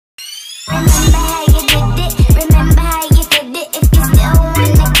Remember how you did it, remember how you did it. If you still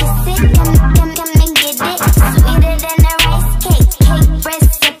wanna kiss it, come and get it. Sweeter than a rice cake, cake bread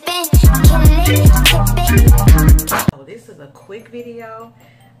sipping, kill it, tip it. So this is a quick video.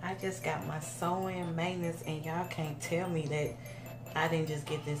 I just got my sewing maintenance, and y'all can't tell me that I didn't just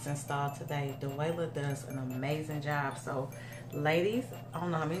get this installed today. Dwala does an amazing job. So ladies, I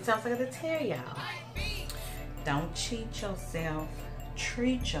don't know how many times I gotta tell y'all, don't cheat yourself,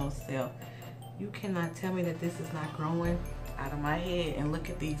 treat yourself. You cannot tell me that this is not growing out of my head. And look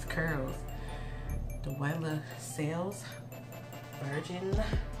at these curls. Dwala sells virgin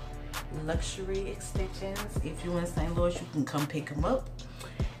luxury extensions. If you're in St. Louis, you can come pick them up.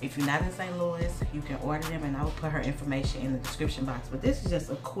 If you're not in St. Louis, you can order them, and I will put her information in the description box. But this is just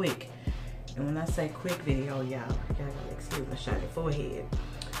a quick, and when I say quick video, y'all gotta excuse my shiny forehead,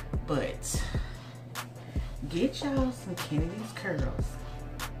 but get y'all some Kennedy's curls.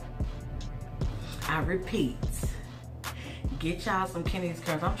 I repeat, get y'all some Kennedy's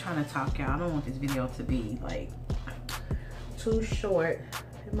curls. I'm trying to talk, y'all. I don't want this video to be like too short.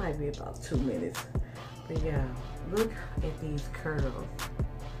 It might be about 2 minutes, but yeah, look at these curls.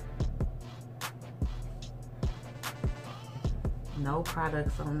 No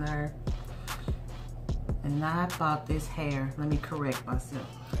products on there. And I bought this hair, let me correct myself,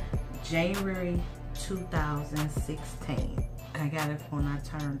 January 2016. I got it when I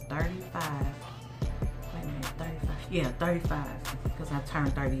turned 35. Wait a minute, 35? Yeah, 35, because I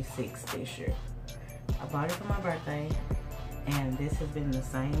turned 36 this year. I bought it for my birthday, and this has been the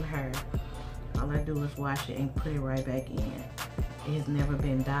same hair. All I do is wash it and put it right back in. It has never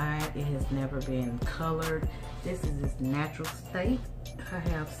been dyed. It has never been colored. This is its natural state. I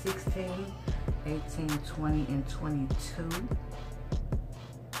have 16, 18, 20, and 22.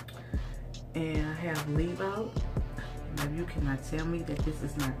 And I have leave out. Now you cannot tell me that this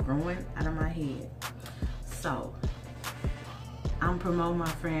is not growing out of my head. So, I'm promoting my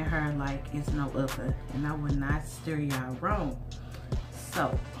friend her like it's no other. And I will not steer y'all wrong.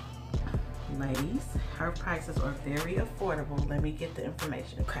 So, ladies, her prices are very affordable. Let me get the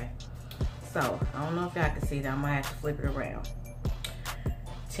information. Okay, so I don't know if y'all can see that. I might have to flip it around.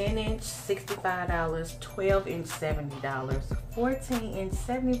 10 inch $65, 12 inch $70, 14 inch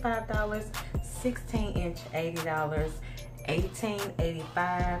 $75, 16 inch $80, 18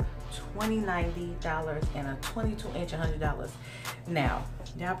 $85, 20 $90, and a 22 inch $100. Now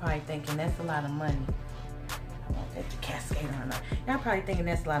y'all probably thinking that's a lot of money. I want that to cascade on her. Y'all probably thinking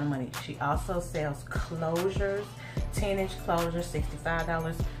that's a lot of money. She also sells closures. 10 inch closure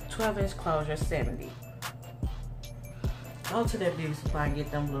 $65, 12 inch closure $70. Go to their beauty supply and get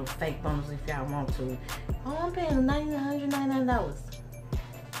them little fake bundles if y'all want to. Oh, I'm paying $199.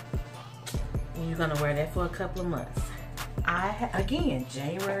 And you're gonna wear that for a couple of months. Again,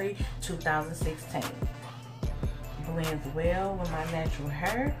 January 2016. Blends well with my natural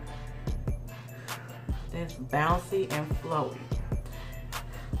hair. That's bouncy and flowy.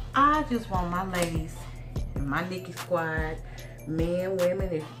 I just want my ladies and my Nikki Squad, men,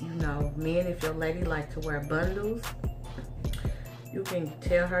 women, if you know, men, if your lady like to wear bundles, you can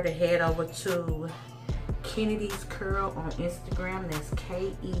tell her to head over to Kennedy's Kurl on Instagram. That's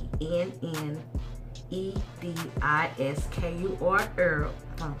KENNEDISKURL.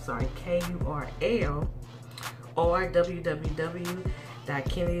 I'm sorry, KURL, or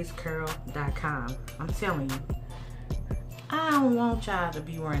www.kennedyskurl.com. I'm telling you, I don't want y'all to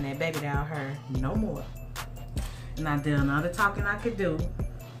be wearing that baby doll hair no more. And I did another talking I could do.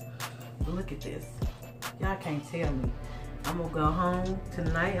 Look at this. Y'all can't tell me. I'm gonna go home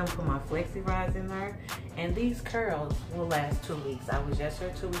tonight. I'm gonna put my flexi rods in there, and these curls will last 2 weeks. I was just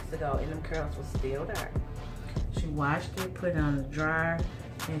here 2 weeks ago, and them curls were still there. She washed it, put it on the dryer,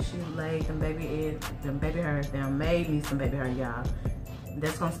 and she laid them baby eggs, them baby hairs down. Made me some baby hair, y'all.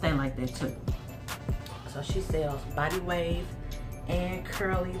 That's gonna stay like that too. So she sells body wave and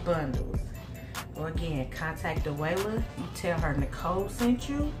curly bundles. Well, again, contact Dwala. You tell her Nicole sent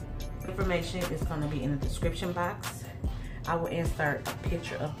you. Information is gonna be in the description box. I will insert a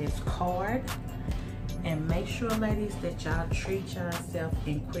picture of this card. And make sure, ladies, that y'all treat yourself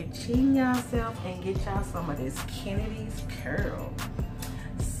and quit cheating yourself and get y'all some of this Kennedy's Kurl.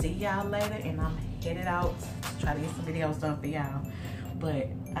 See y'all later, and I'm headed out to try to get some videos done for y'all.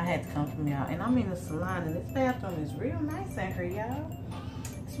 But I had to come from y'all, and I'm in the salon, and this bathroom is real nice in here, y'all.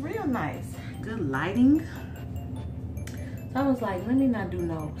 It's real nice. Good lighting. So I was like, let me not do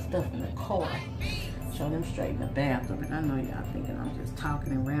no stuff in the car. Show them straight in the bathroom. And I know y'all thinking I'm just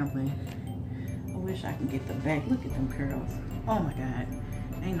talking and rambling. I wish I could get the back. Look at them curls. Oh my God.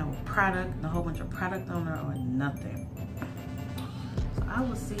 Ain't no product, a whole bunch of product on there or nothing. So I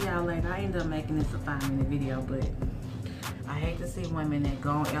will see y'all later. I ended up making this a 5-minute video, but I hate to see women that go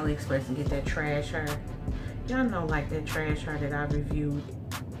on AliExpress and get that trash hair. Y'all know, like that trash hair that I reviewed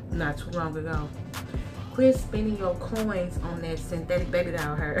not too long ago. Quit spending your coins on that synthetic baby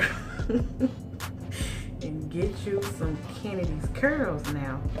doll hair. And get you some Kennedy's curls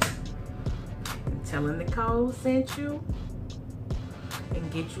now. And tell her Nicole sent you.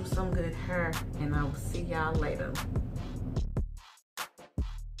 And get you some good hair. And I will see y'all later.